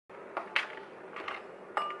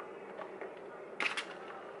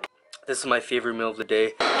This is my favorite meal of the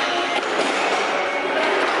day.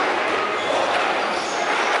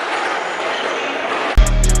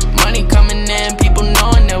 Money coming in, people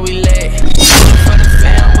knowing that we lit. For the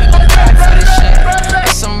fam, we gon' ride for this shit.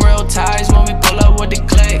 It's some real ties when we pull up with the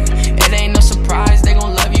click. It ain't no surprise, they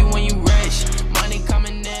gon' love you when you rich. Money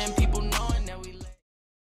coming in, people knowing that we lit.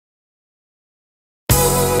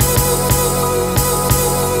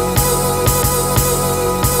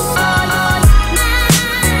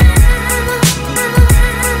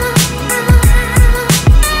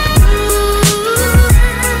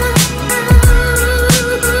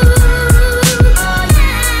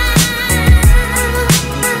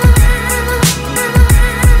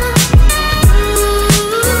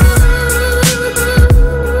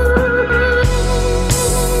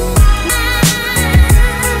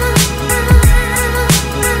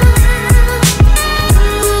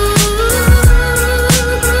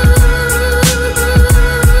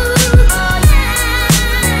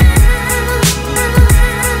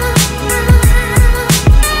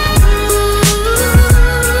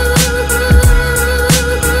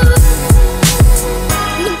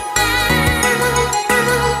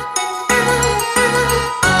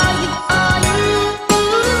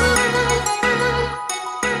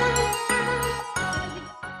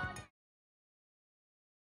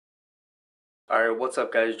 Alright, what's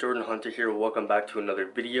up guys, Jordan Hunter here, welcome back to another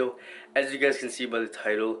video. As you guys can see by the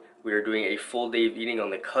title, we are doing a full day of eating on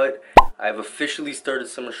the cut. I've officially started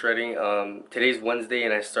summer shredding. Today's Wednesday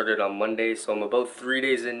and I started on Monday, so I'm about 3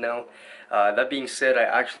 days in now. That being said, I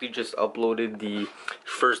actually just uploaded the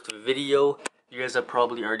first video. You guys have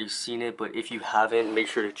probably already seen it, but if you haven't, make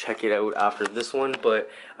sure to check it out after this one. But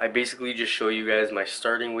I basically just show you guys my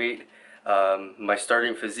starting weight, my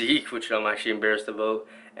starting physique, which I'm actually embarrassed about,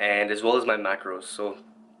 and as well as my macros. So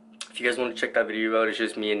if you guys want to check that video out, it's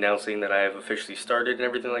just me announcing that I have officially started and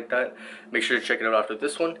everything like that. Make sure to check it out after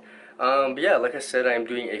this one. But yeah, like I said, I am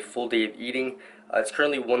doing a full day of eating. It's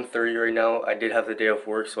currently 1:30 right now. I did have the day off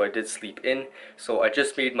work, so I did sleep in. So I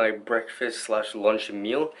just made my breakfast slash lunch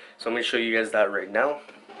meal, so I'm going to show you guys that right now.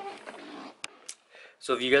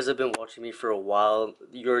 So if you guys have been watching me for a while,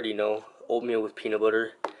 you already know, oatmeal with peanut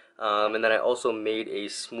butter. And then I also made a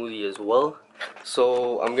smoothie as well.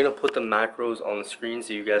 So I'm gonna put the macros on the screen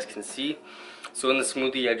so you guys can see. So in the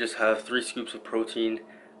smoothie I just have 3 scoops of protein,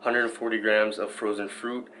 140 grams of frozen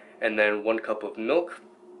fruit, and then 1 cup of milk,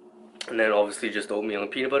 and then obviously just oatmeal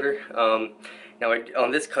and peanut butter. Now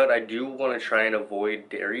on this cut I do want to try and avoid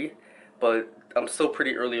dairy, but I'm still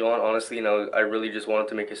pretty early on, honestly, and I really just wanted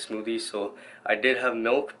to make a smoothie, so I did have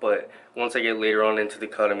milk, but once I get later on into the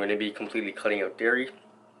cut I'm going to be completely cutting out dairy.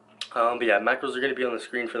 But yeah, macros are going to be on the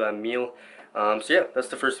screen for that meal. So yeah, that's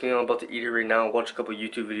the first meal. I'm about to eat it right now, watch a couple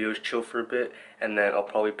YouTube videos, chill for a bit, and then I'll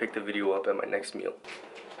probably pick the video up at my next meal.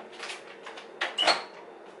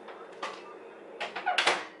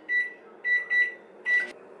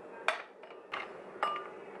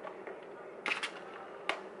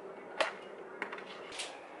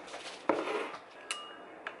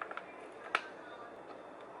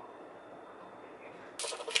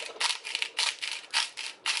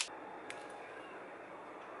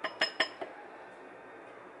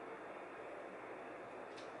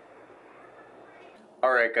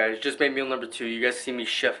 Alright guys, just made meal number 2. You guys see me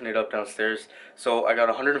chefing it up downstairs. So I got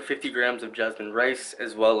 150 grams of jasmine rice,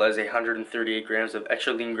 as well as 138 grams of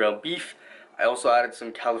extra lean ground beef. I also added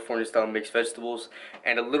some California style mixed vegetables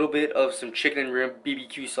and a little bit of some chicken and rim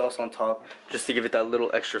BBQ sauce on top, just to give it that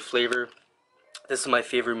little extra flavor. This is my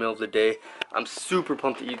favorite meal of the day. I'm super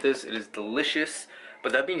pumped to eat this. It is delicious.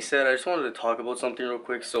 But that being said, I just wanted to talk about something real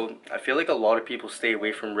quick. So I feel like a lot of people stay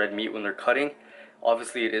away from red meat when they're cutting.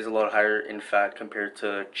 Obviously it is a lot higher in fat compared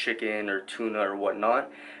to chicken or tuna or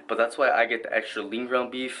whatnot, but that's why I get the extra lean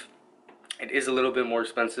ground beef. It is a little bit more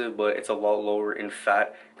expensive, but it's a lot lower in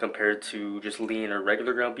fat compared to just lean or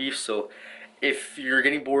regular ground beef. So if you're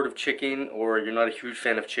getting bored of chicken or you're not a huge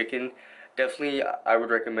fan of chicken, definitely I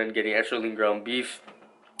would recommend getting extra lean ground beef.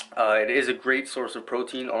 It is a great source of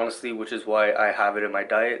protein, honestly, which is why I have it in my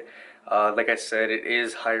diet. Like I said, it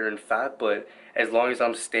is higher in fat, but as long as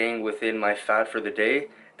I'm staying within my fat for the day,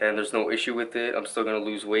 then there's no issue with it. I'm still going to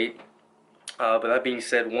lose weight. But that being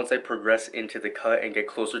said, once I progress into the cut and get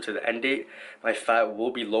closer to the end date, my fat will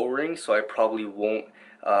be lowering, so I probably won't.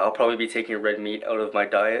 I'll probably be taking red meat out of my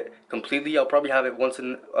diet completely. I'll probably have it once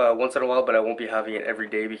in a while, but I won't be having it every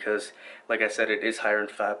day because, like I said, it is higher in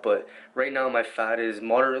fat. But right now my fat is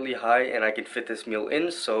moderately high and I can fit this meal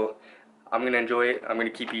in, so I'm going to enjoy it. I'm going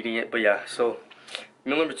to keep eating it. But yeah, so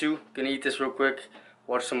meal number 2, going to eat this real quick,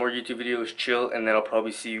 watch some more YouTube videos, chill, and then I'll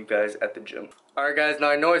probably see you guys at the gym. Alright guys, now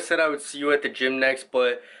I know I said I would see you at the gym next,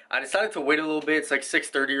 but I decided to wait a little bit. It's like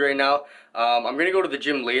 6:30 right now. I'm gonna go to the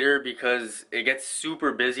gym later because it gets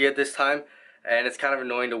super busy at this time, and it's kind of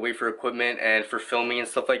annoying to wait for equipment and for filming and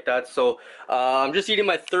stuff like that. So I'm just eating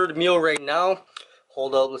my third meal right now.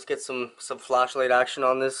 Hold up, let's get some flashlight action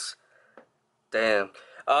on this. Damn.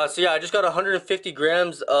 So yeah, I just got 150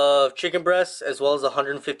 grams of chicken breasts as well as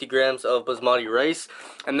 150 grams of basmati rice,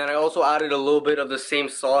 and then I also added a little bit of the same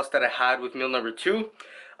sauce that I had with meal number 2.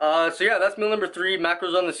 So yeah, that's meal number 3.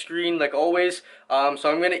 Macros on the screen like always. So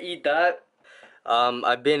I'm gonna eat that.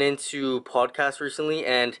 I've been into podcasts recently,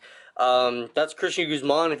 and that's Christian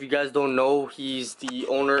Guzman. If you guys don't know, he's the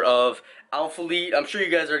owner of Alpha Lead. I'm sure you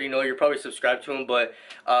guys already know. You're probably subscribed to him, but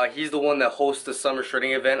he's the one that hosts the summer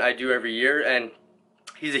shredding event I do every year, and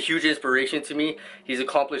he's a huge inspiration to me. He's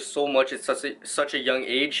accomplished so much at such a young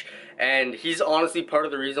age, and he's honestly part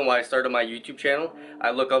of the reason why I started my YouTube channel.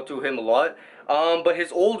 I look up to him a lot. But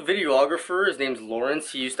his old videographer, his name's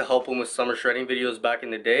Lawrence. He used to help him with summer shredding videos back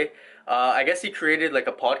in the day. I guess he created like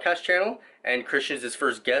a podcast channel, and Christian's his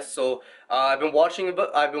first guest. So I've been watching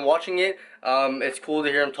it. It's cool to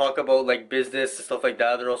hear him talk about like business and stuff like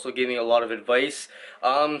that. They're also giving a lot of advice.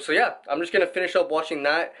 So yeah, I'm just gonna finish up watching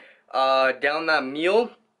that, down that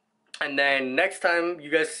meal. And then next time you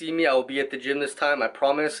guys see me, I will be at the gym this time, I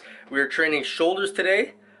promise. We are training shoulders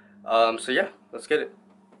today. So yeah, let's get it.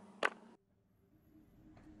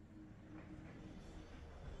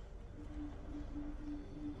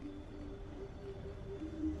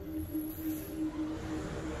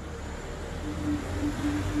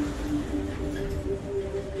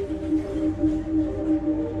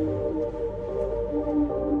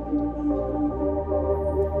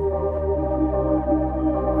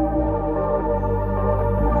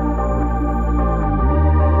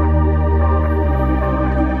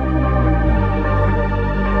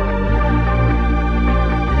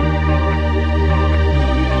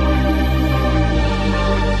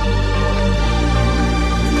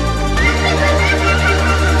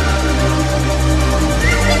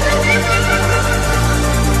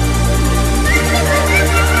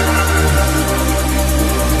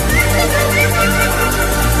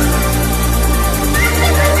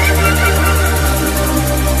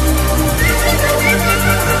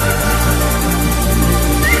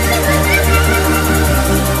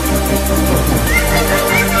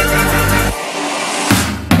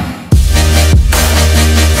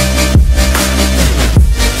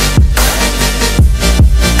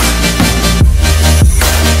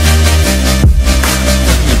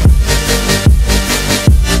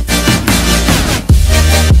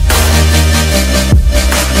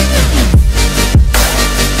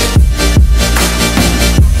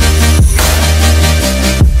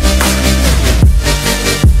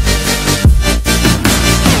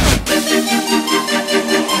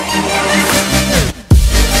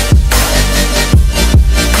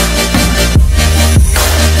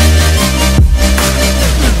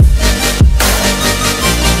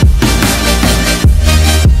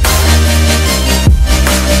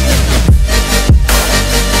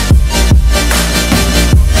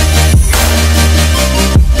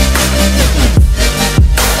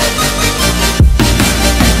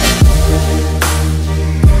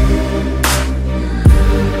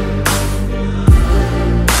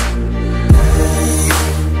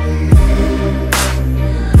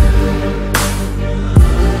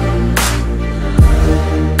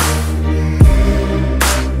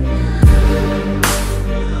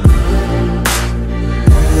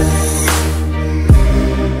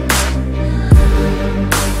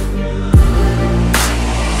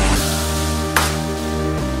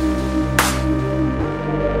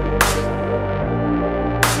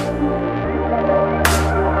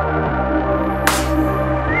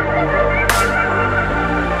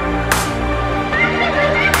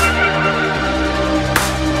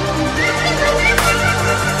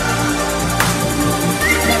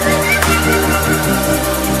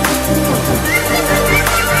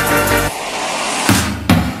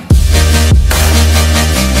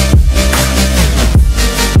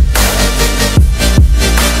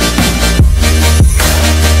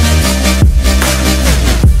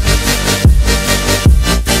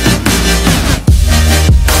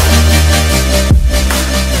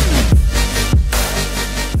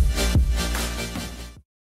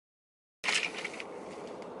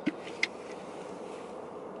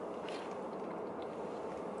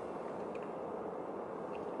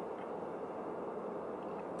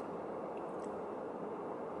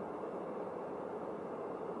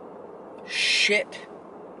 Shit.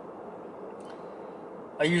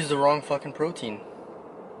 I used the wrong fucking protein.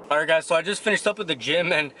 Alright guys, so I just finished up at the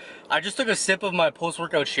gym and I just took a sip of my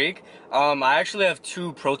post-workout shake. I actually have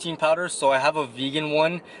two protein powders, so I have a vegan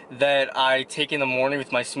one that I take in the morning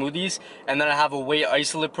with my smoothies, and then I have a whey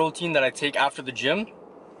isolate protein that I take after the gym.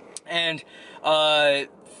 And I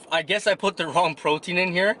guess I put the wrong protein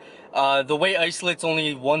in here. The whey isolate's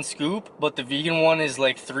only 1 scoop, but the vegan one is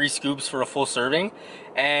like 3 scoops for a full serving.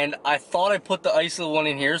 And I thought I put the isolate one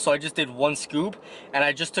in here, so I just did 1 scoop, and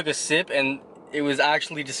I just took a sip, and it was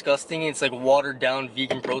actually disgusting. It's like watered down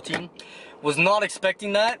vegan protein. Was not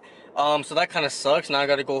expecting that, so that kind of sucks. Now I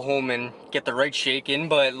gotta go home and get the right shake in,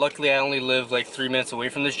 but luckily I only live like 3 minutes away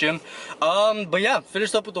from this gym. But yeah,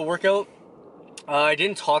 finished up with the workout. I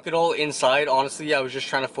didn't talk at all inside, honestly. I was just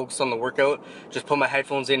trying to focus on the workout, just put my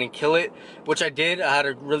headphones in and kill it, which I did. I had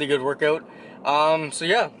a really good workout. So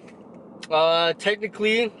yeah,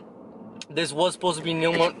 technically this was supposed to be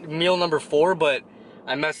meal number 4, but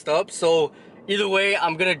I messed up. So either way,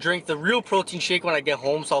 I'm gonna drink the real protein shake when I get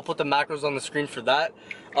home, so I'll put the macros on the screen for that.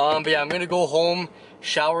 But yeah, I'm gonna go home,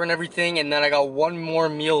 shower and everything, and then I got one more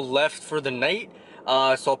meal left for the night.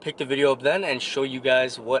 So I'll pick the video up then and show you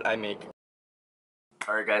guys what I make.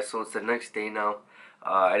 Alright guys, so it's the next day now.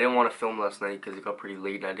 I didn't want to film last night because it got pretty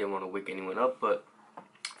late and I didn't want to wake anyone up, but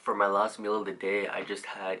for my last meal of the day, I just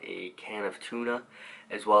had a can of tuna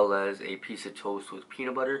as well as a piece of toast with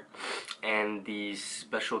peanut butter and these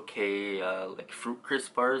Special K like fruit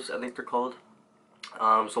crisp bars, I think they're called.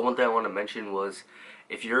 So one thing I want to mention was,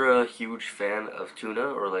 if you're a huge fan of tuna,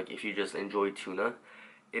 or like if you just enjoy tuna,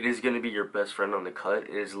 it is going to be your best friend on the cut.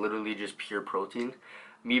 It is literally just pure protein.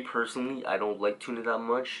 Me personally, I don't like tuna that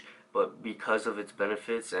much, but because of its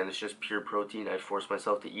benefits and it's just pure protein, I force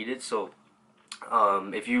myself to eat it. So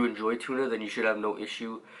if you enjoy tuna, then you should have no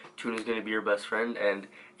issue. Tuna is going to be your best friend. And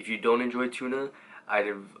if you don't enjoy tuna,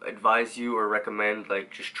 I'd advise you or recommend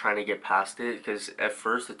like just trying to get past it, because at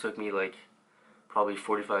first it took me like probably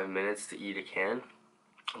 45 minutes to eat a can,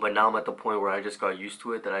 but now I'm at the point where I just got used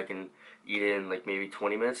to it that I can eat it in like maybe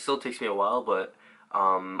 20 minutes. Still takes me a while, but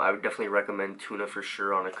I would definitely recommend tuna for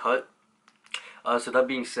sure on a cut. So that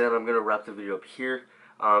being said, I'm going to wrap the video up here.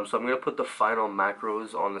 So I'm going to put the final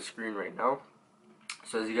macros on the screen right now.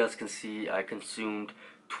 So as you guys can see, I consumed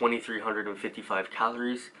 2,355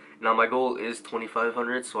 calories. Now my goal is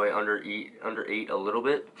 2,500, so I underate a little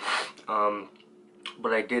bit.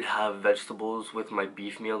 But I did have vegetables with my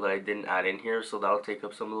beef meal that I didn't add in here, so that'll take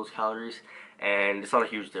up some of those calories. And it's not a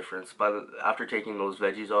huge difference. After taking those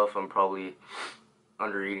veggies off, I'm probably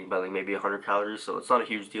under eating by like maybe 100 calories, so it's not a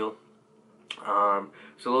huge deal.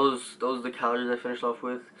 So those are the calories I finished off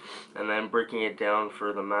with, and then breaking it down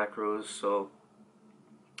for the macros. So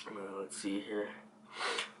let's see here.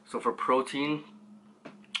 So for protein,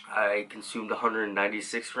 I consumed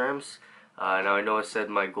 196 grams. Now I know I said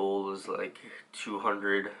my goal is like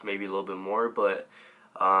 200, maybe a little bit more, but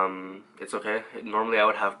it's okay. Normally I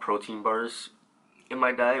would have protein bars in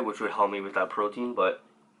my diet, which would help me with that protein, but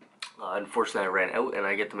unfortunately I ran out and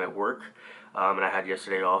I get them at work, and I had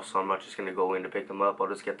yesterday off, so I'm not just going to go in to pick them up. I'll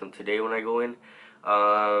just get them today when I go in.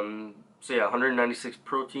 So yeah, 196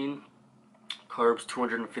 protein, carbs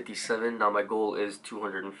 257. Now my goal is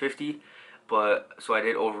 250, but so I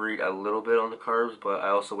did overeat a little bit on the carbs, but I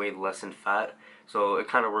also weighed less in fat, so it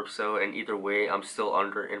kind of works out, and either way I'm still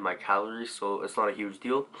under in my calories, so it's not a huge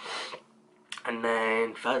deal. And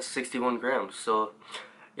then fat 61 grams. So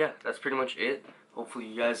yeah, that's pretty much it. Hopefully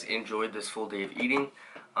you guys enjoyed this full day of eating.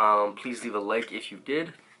 Please leave a like if you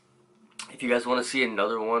did. If you guys want to see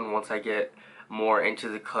another one once I get more into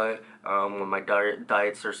the cut, when my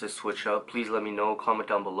diet starts to switch up, please let me know. Comment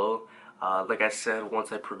down below. Like I said,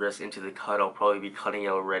 once I progress into the cut, I'll probably be cutting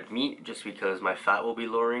out red meat just because my fat will be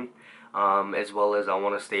lowering, as well as I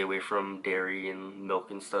want to stay away from dairy and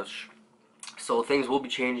milk and such. So things will be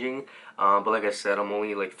changing, but like I said, I'm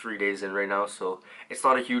only like 3 days in right now, so it's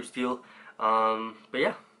not a huge deal. But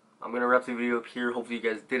yeah, I'm gonna wrap the video up here. Hopefully you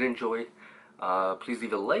guys did enjoy. Please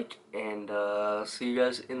leave a like, and see you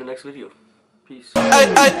guys in the next video. Peace.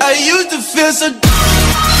 I used to feel so